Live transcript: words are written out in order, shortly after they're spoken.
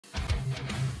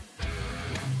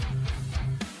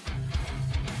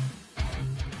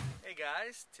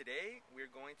guys, today we're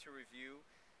going to review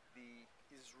the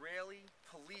Israeli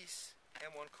police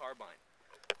M1 Carbine.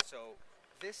 So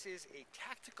this is a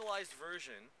tacticalized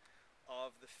version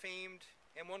of the famed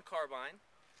M1 Carbine,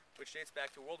 which dates back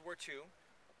to World War II,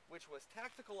 which was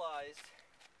tacticalized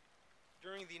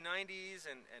during the 90s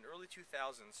and early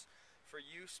 2000s for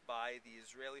use by the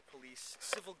Israeli police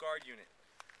civil guard unit.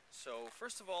 So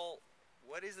first of all,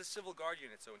 what is the civil guard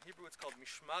unit? So in Hebrew it's called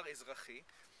Mishmar Ezrachi.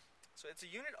 So it's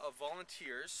a unit of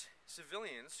volunteers,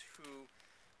 civilians, who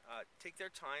take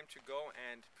their time to go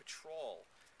and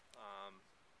patrol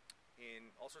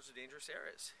in all sorts of dangerous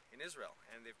areas in Israel.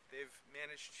 And they've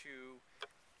managed to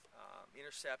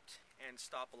intercept and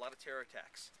stop a lot of terror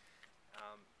attacks.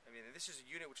 This is a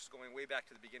unit which is going way back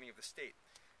to the beginning of the state.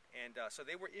 And so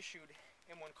they were issued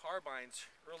M1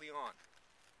 carbines early on.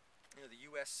 You know, the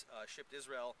U.S. shipped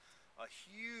Israel a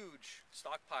huge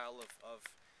stockpile of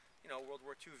World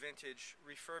War II vintage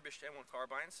refurbished M1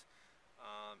 carbines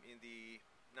in the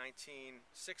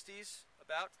 1960s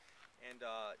about, and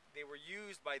they were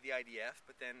used by the IDF,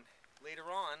 but then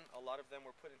later on a lot of them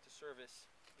were put into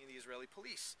service in the Israeli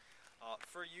police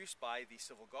for use by the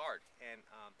civil guard. And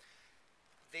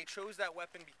they chose that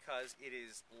weapon because it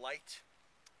is light,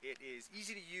 it is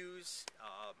easy to use,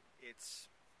 it's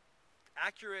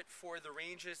accurate for the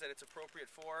ranges that it's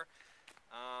appropriate for.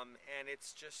 And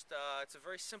it's just it's a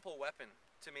very simple weapon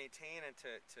to maintain and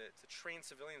to train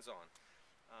civilians on.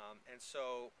 And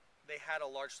so they had a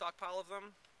large stockpile of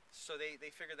them, so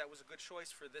they figured that was a good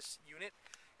choice for this unit,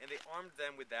 and they armed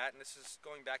them with that. And this is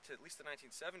going back to at least the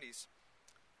 1970s,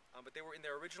 but they were in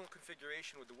their original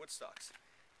configuration with the wood stocks.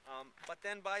 But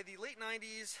then by the late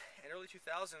 90s and early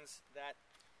 2000s, that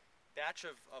batch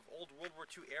of old World War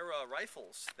II era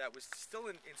rifles that was still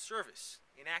in service,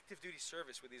 in active duty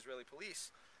service with the Israeli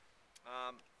police,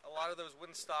 a lot of those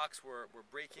wooden stocks were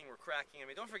breaking, were cracking.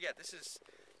 Don't forget,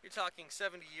 you're talking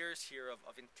 70 years here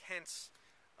of intense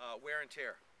wear and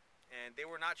tear, and they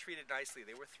were not treated nicely.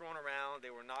 They were thrown around,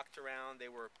 they were knocked around,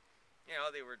 they're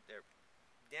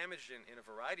damaged in a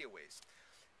variety of ways.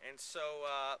 And so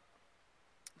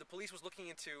the police was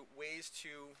looking into ways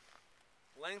to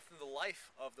lengthen the life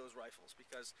of those rifles,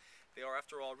 because they are,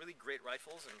 after all, really great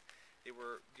rifles, and they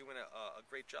were doing a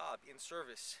great job in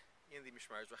service in the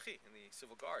Mishmar Ezrachi, in the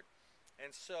civil guard.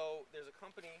 And so there's a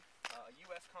company, a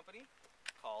U.S. company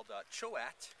called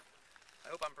Choate. I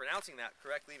hope I'm pronouncing that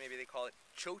correctly. Maybe they call it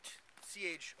Choate,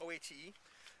 C-H-O-A-T-E,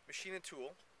 Machine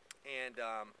Tool, and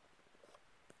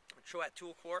Choate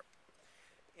Tool Corp.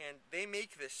 And they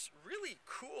make this really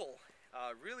cool,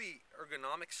 really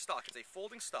ergonomic stock. It's a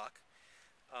folding stock,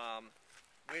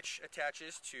 which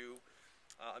attaches to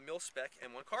a mil-spec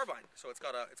M1 carbine. So it's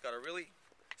got a really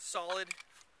solid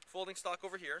folding stock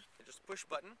over here. It's just a push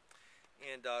button,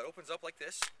 and it opens up like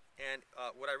this. And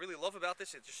what I really love about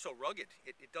this, it's just so rugged.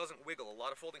 It doesn't wiggle. A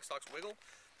lot of folding stocks wiggle.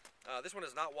 This one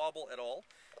does not wobble at all.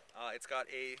 It's got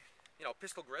a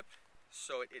pistol grip,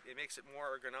 so it makes it more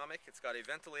ergonomic. It's got a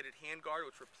ventilated handguard,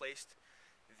 which replaced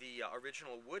the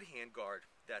original wood handguard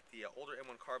that the older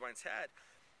M1 carbines had.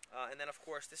 And then, of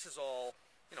course, this is all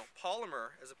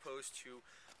polymer as opposed to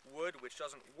wood, which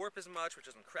doesn't warp as much, which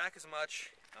doesn't crack as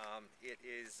much.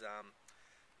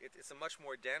 It's a much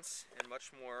more dense and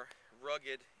much more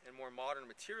rugged and more modern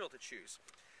material to choose.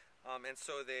 And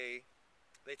so they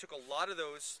took a lot of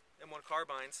those M1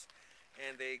 carbines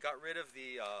and they got rid of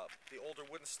the older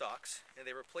wooden stocks, and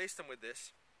they replaced them with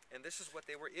this. And this is what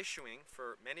they were issuing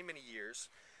for many, many years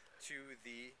to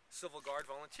the civil guard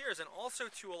volunteers, and also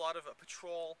to a lot of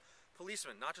patrol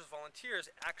policemen, not just volunteers,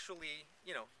 actually,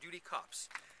 duty cops.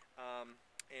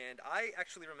 And I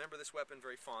actually remember this weapon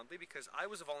very fondly because I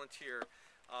was a volunteer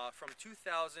from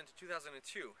 2000 to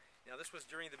 2002. Now, this was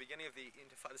during the beginning of the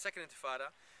second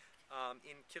Intifada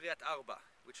in Kiryat Arba,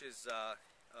 which is a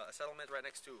settlement right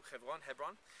next to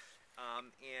Hebron.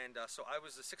 So I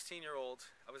was a 16-year-old.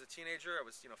 I was a teenager. I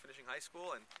was, finishing high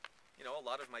school, and a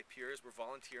lot of my peers were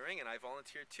volunteering, and I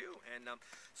volunteered too. And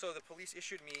so the police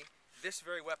issued me this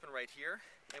very weapon right here,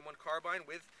 M1 Carbine,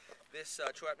 with this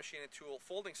Choate Machine Tool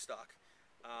folding stock.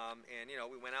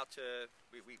 We went out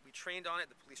we trained on it.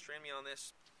 The police trained me on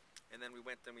this, and then we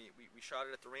shot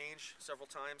it at the range several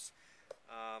times.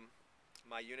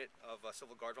 My unit of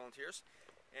civil guard volunteers,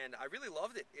 and I really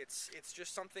loved it. It's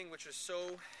just something which is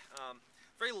so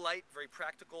very light, very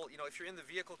practical. If you're in the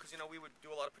vehicle, because we would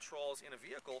do a lot of patrols in a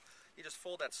vehicle, you just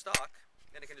fold that stock,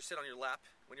 and it can just sit on your lap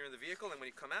when you're in the vehicle, and when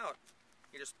you come out,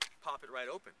 you just pop it right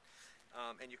open,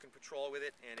 and you can patrol with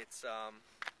it, and it's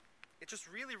just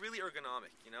really, really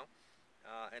ergonomic,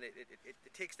 and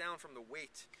it takes down from the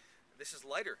weight. This is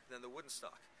lighter than the wooden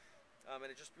stock.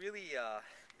 and it just really,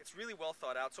 it's really well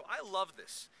thought out. So I love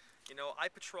this. You know, I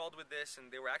patrolled with this,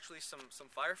 and there were actually some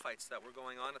firefights that were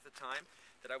going on at the time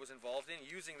that I was involved in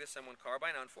using this M1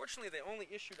 Carbine. Now, unfortunately, they only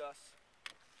issued us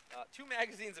 2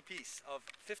 magazines apiece of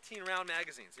 15-round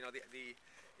magazines. You know, the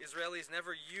Israelis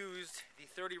never used the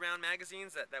 30-round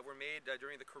magazines that were made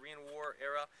during the Korean War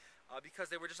era because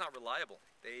they were just not reliable.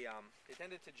 They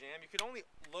tended to jam. You could only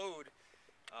load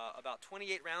about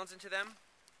 28 rounds into them,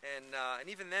 and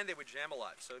even then they would jam a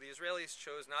lot. So the Israelis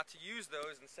chose not to use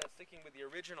those, instead sticking with the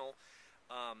original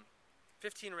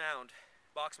 15-round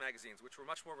box magazines, which were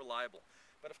much more reliable,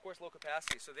 but of course low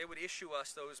capacity. So they would issue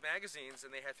us those magazines,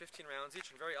 and they had 15 rounds each,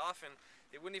 and very often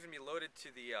they wouldn't even be loaded to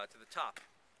the top.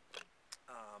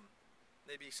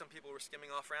 Maybe some people were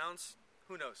skimming off rounds,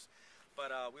 who knows?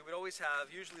 But we would always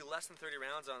have usually less than 30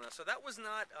 rounds on us. So that was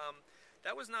not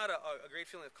a great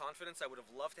feeling of confidence. I would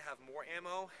have loved to have more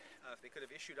ammo. If they could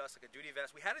have issued us like a duty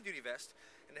vest. We had a duty vest,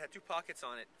 and it had 2 pockets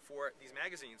on it for these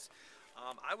magazines.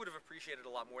 I would have appreciated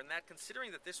a lot more than that,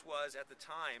 considering that this was, at the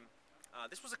time,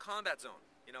 this was a combat zone.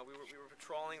 You know, we were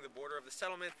patrolling the border of the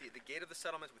settlement, the gate of the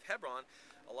settlement with Hebron.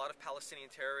 A lot of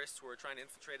Palestinian terrorists were trying to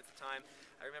infiltrate at the time.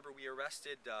 I remember we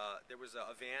arrested, there was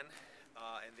a van,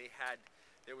 and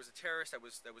there was a terrorist that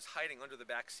was hiding under the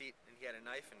back seat, and he had a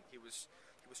knife, and he was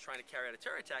trying to carry out a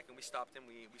terror attack, and we stopped him.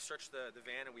 We searched the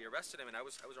van, and we arrested him, and I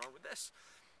was armed with this.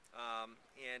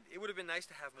 And it would have been nice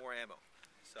to have more ammo.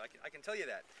 So I can tell you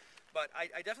that. But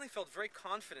I definitely felt very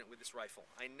confident with this rifle.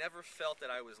 I never felt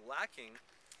that I was lacking,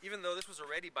 even though this was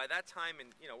already, by that time,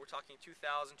 and you know, we're talking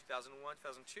 2000, 2001,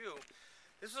 2002,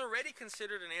 this was already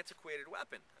considered an antiquated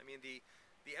weapon. I mean, the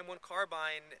M1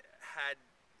 Carbine had,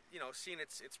 you know, seen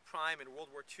its prime in World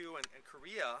War II and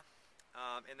Korea,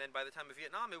 and then by the time of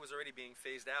Vietnam, it was already being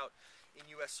phased out in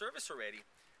U.S. service already.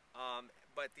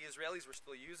 But the Israelis were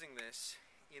still using this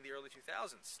in the early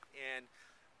 2000s, and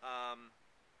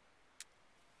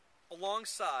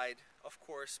alongside, of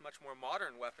course, much more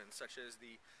modern weapons such as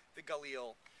the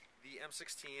Galil, the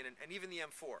M16, and even the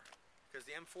M4, because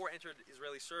the M4 entered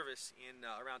Israeli service in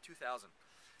around 2000.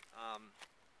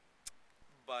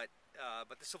 But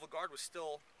the Civil Guard was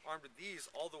still armed with these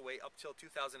all the way up till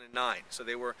 2009. So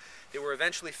they were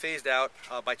eventually phased out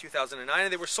by 2009,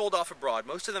 and they were sold off abroad.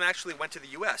 Most of them actually went to the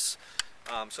U.S.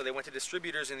 So they went to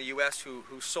distributors in the U.S.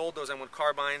 who sold those M1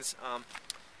 carbines.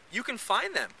 You can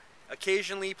find them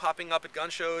occasionally popping up at gun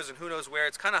shows and who knows where.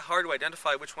 It's kind of hard to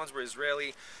identify which ones were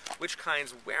Israeli, which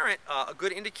kinds weren't. A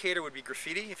good indicator would be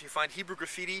graffiti. If you find Hebrew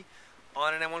graffiti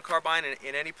on an M1 carbine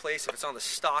in any place, if it's on the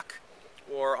stock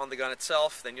or on the gun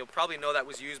itself, then you'll probably know that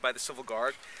was used by the Civil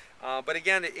Guard. But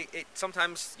again, it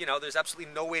sometimes, you know, there's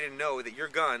absolutely no way to know that your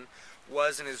gun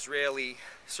was an Israeli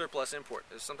surplus import.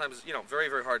 It's sometimes, you know, very,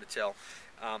 very hard to tell.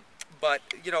 But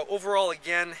you know, overall,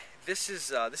 again, this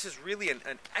is really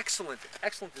an excellent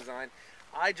design.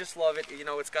 I just love it. You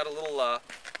know, it's got a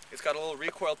little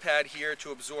recoil pad here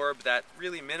to absorb that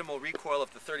really minimal recoil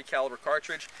of the 30 caliber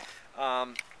cartridge.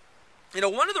 You know,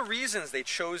 one of the reasons they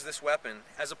chose this weapon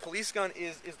as a police gun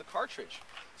is the cartridge.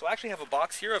 So I actually have a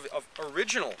box here of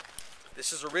original.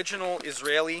 This is original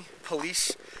Israeli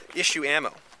police issue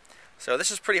ammo. So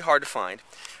this is pretty hard to find.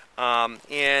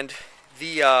 And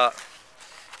the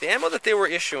ammo that they were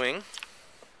issuing,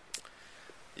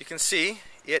 you can see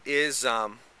it is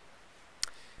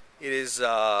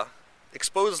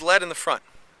exposed lead in the front.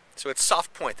 So it's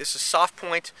soft point. This is soft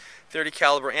point 30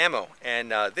 caliber ammo,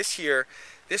 and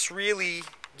this really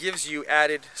gives you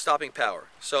added stopping power.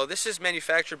 So this is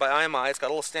manufactured by IMI. It's got a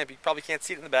little stamp. You probably can't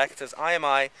see it in the back. It says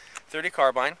IMI 30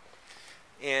 carbine,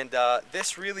 and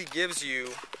this really gives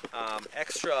you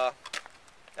extra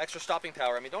stopping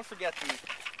power. I mean, don't forget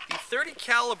the 30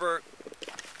 caliber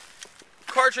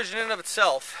cartridge in and of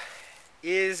itself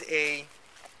is the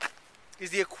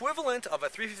equivalent of a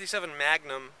 .357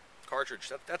 Magnum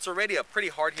cartridge. That's already a pretty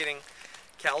hard-hitting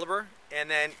caliber, and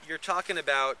then you're talking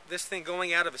about this thing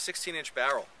going out of a 16-inch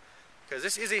barrel, because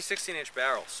this is a 16-inch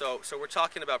barrel. So we're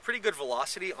talking about pretty good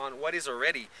velocity on what is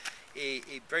already a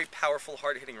very powerful,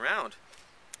 hard-hitting round.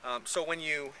 So when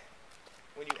you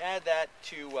add that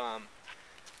to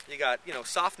you got, you know,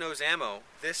 soft nose ammo,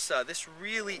 this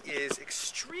really is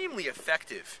extremely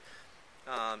effective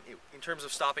in terms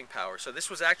of stopping power. So this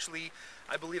was actually,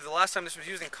 I believe, the last time this was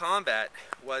used in combat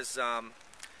was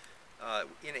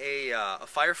in a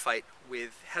firefight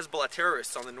with Hezbollah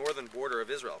terrorists on the northern border of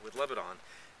Israel with Lebanon,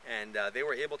 and they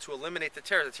were able to eliminate the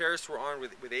terrorists. The terrorists were armed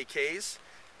with AKs,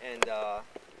 and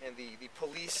the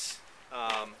police,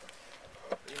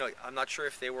 you know, I'm not sure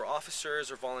if they were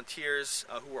officers or volunteers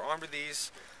who were armed with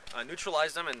these,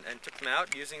 neutralized them and took them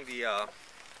out using the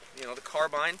you know, the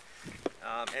carbine.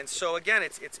 And so again,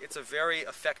 it's a very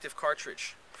effective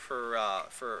cartridge for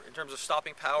in terms of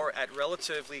stopping power at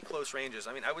relatively close ranges.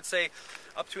 I mean, I would say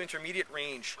up to intermediate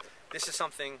range, this is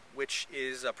something which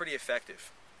is pretty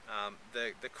effective.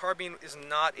 The carbine is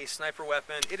not a sniper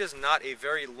weapon. It is not a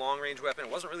very long-range weapon.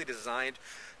 It wasn't really designed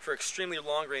for extremely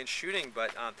long-range shooting,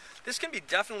 but this can be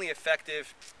definitely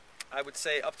effective. I would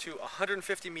say up to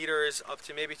 150 meters, up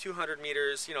to maybe 200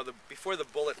 meters, you know, before the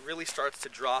bullet really starts to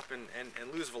drop and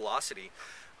lose velocity.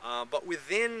 But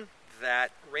within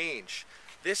that range,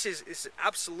 this is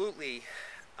absolutely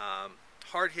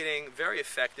hard-hitting, very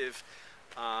effective,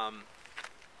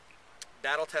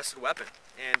 battle-tested weapon.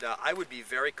 And I would be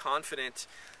very confident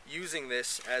using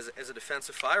this as a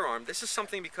defensive firearm. This is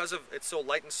something, because of it's so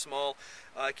light and small,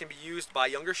 it can be used by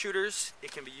younger shooters,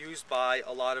 it can be used by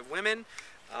a lot of women,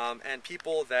 and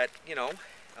people that, you know,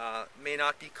 may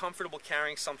not be comfortable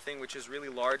carrying something which is really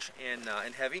large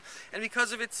and heavy. And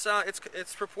because of its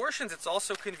proportions, it's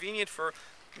also convenient for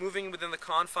moving within the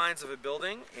confines of a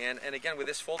building. And again, with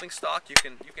this folding stock, you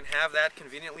can have that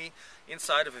conveniently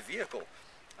inside of a vehicle.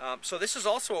 So this is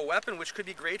also a weapon which could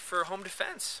be great for home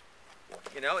defense.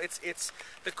 You know,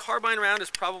 the carbine round is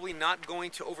probably not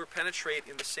going to over-penetrate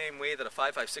in the same way that a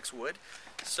 5.56 would.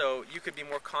 So you could be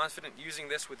more confident using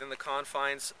this within the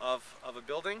confines of a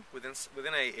building, within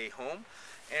a home.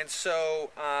 And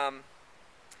so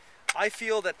I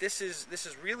feel that this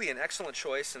is really an excellent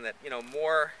choice, and that, you know,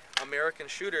 more American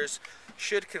shooters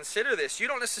should consider this. You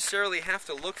don't necessarily have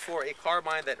to look for a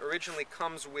carbine that originally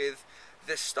comes with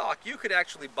this stock. You could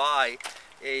actually buy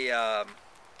a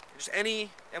just any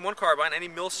M1 carbine, any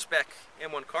mil-spec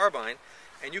M1 carbine,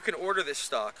 and you can order this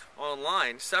stock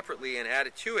online separately and add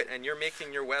it to it, and you're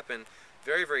making your weapon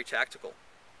very, very tactical.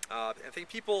 I think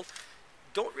people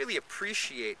don't really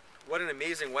appreciate what an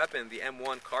amazing weapon the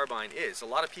M1 carbine is. A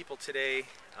lot of people today,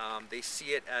 they see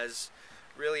it as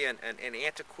really an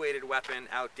antiquated weapon,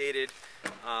 outdated,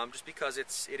 just because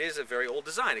it is a very old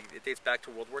design. It dates back to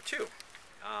World War II.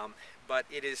 But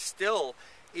it is still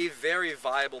a very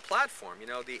viable platform. You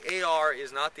know, the AR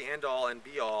is not the end-all and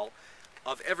be-all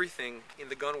of everything in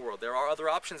the gun world. There are other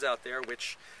options out there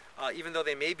which, even though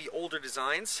they may be older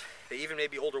designs, they even may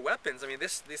be older weapons. I mean,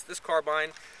 this carbine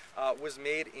was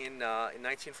made in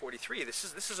 1943.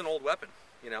 This is an old weapon.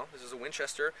 You know, this is a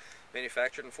Winchester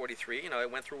manufactured in 43. You know,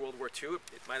 it went through World War II.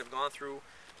 It might have gone through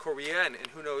Korea and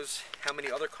who knows how many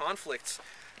other conflicts,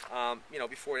 you know,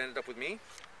 before it ended up with me.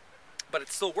 But it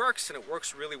still works, and it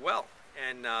works really well.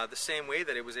 And the same way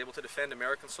that it was able to defend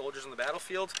American soldiers on the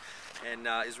battlefield and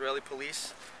Israeli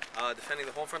police defending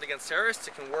the home front against terrorists,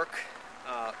 it can work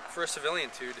for a civilian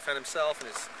to defend himself and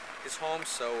his home.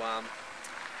 So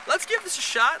let's give this a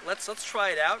shot. Let's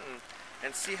try it out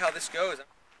and see how this goes.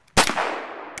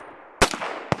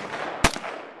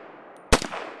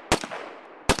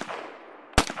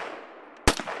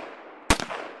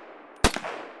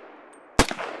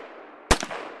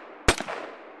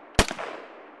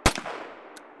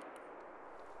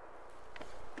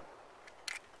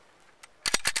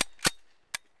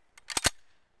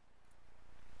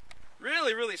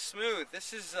 Really smooth.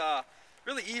 This is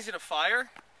really easy to fire.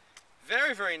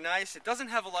 Very, very nice. It doesn't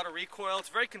have a lot of recoil. It's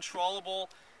very controllable.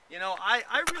 You know,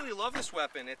 I really love this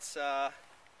weapon. It's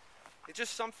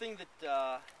just something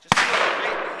that just feels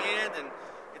great in the hand, and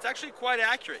it's actually quite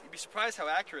accurate. You'd be surprised how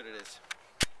accurate it is.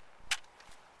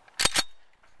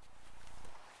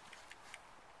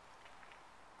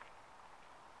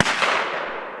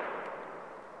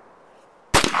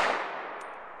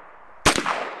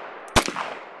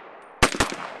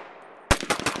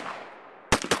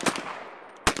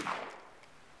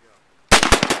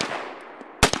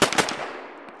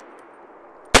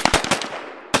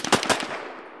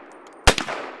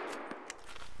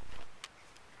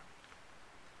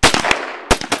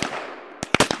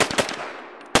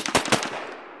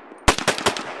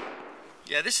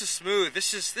 Yeah, this is smooth.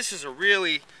 This is a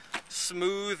really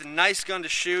smooth, nice gun to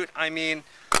shoot. I mean,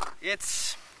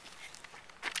 it's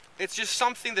just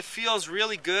something that feels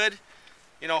really good,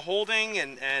 you know, holding,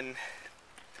 and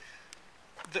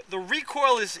the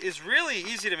recoil is really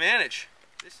easy to manage.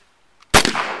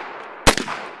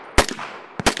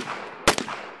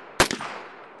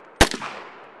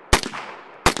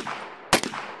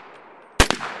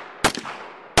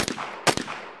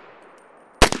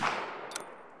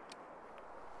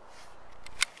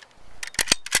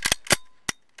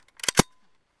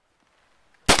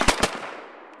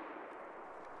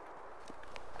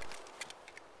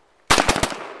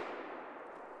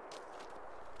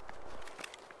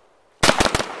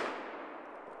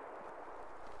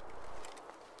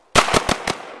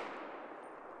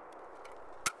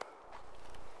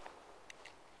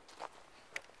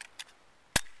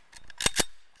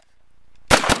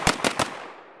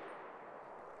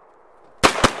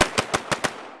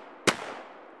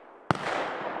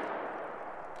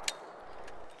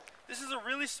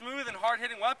 smooth and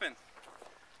hard-hitting weapon.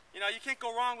 You know, you can't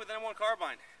go wrong with an M1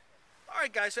 Carbine.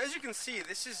 Alright guys, so as you can see,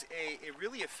 this is a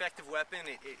really effective weapon.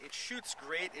 It shoots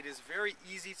great. It is very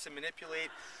easy to manipulate,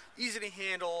 easy to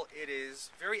handle. It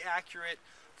is very accurate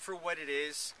for what it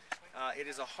is. It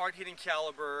is a hard-hitting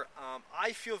caliber.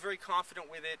 I feel very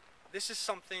confident with it. This is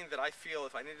something that I feel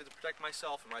if I needed to protect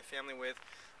myself and my family with,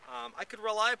 I could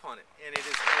rely upon it. And it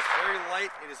is very light,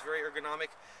 it is very ergonomic,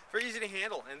 very easy to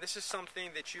handle. And this is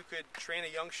something that you could train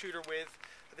a young shooter with.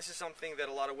 This is something that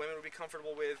a lot of women would be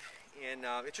comfortable with. And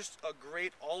it's just a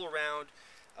great all-around,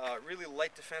 really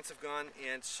light defensive gun.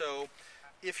 And so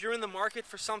if you're in the market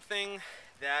for something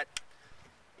that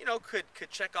you know, could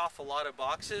check off a lot of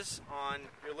boxes on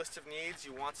your list of needs.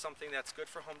 You want something that's good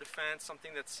for home defense,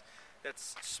 something that's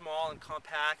small and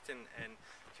compact and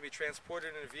can be transported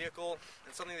in a vehicle,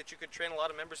 and something that you could train a lot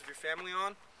of members of your family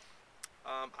on.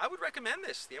 I would recommend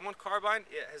this. The M1 Carbine,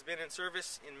 it has been in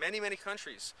service in many, many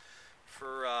countries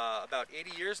for about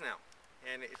 80 years now,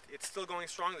 and it's still going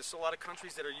strong. There's still a lot of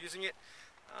countries that are using it.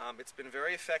 It's been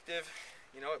very effective.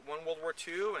 You know, it won World War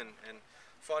II and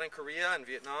fought in Korea and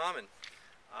Vietnam, and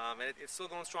it's still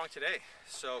going strong today.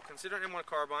 So consider an M1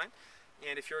 Carbine,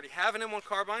 and if you already have an M1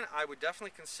 Carbine, I would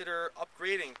definitely consider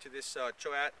upgrading to this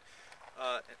Choate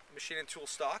Machine Tool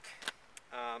stock,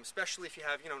 especially if you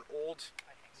have, you know, an old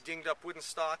dinged up wooden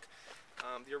stock.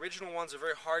 The original ones are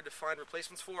very hard to find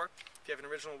replacements for. If you have an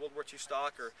original World War II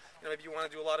stock, or you know, maybe you want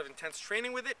to do a lot of intense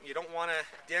training with it and you don't want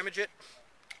to damage it,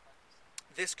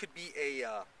 this could be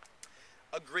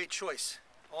a great choice.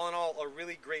 All in all, a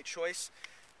really great choice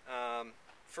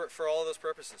for all of those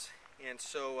purposes. And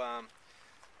so,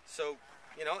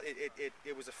 you know,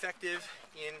 it was effective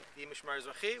in the Mishmar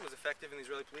Ezrachi. It was effective in the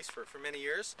Israeli police for many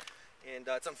years. And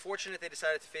it's unfortunate they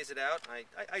decided to phase it out.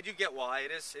 I do get why.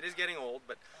 It is getting old,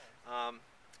 but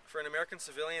for an American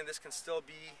civilian, this can still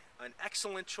be an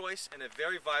excellent choice and a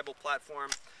very viable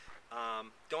platform.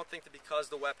 Don't think that because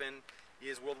the weapon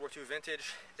is World War II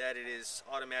vintage that it is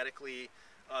automatically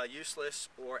useless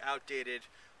or outdated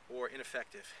or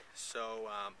ineffective. So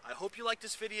I hope you liked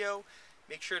this video.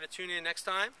 Make sure to tune in next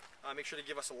time. Make sure to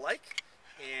give us a like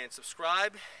and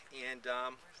subscribe, and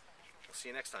we'll see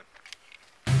you next time.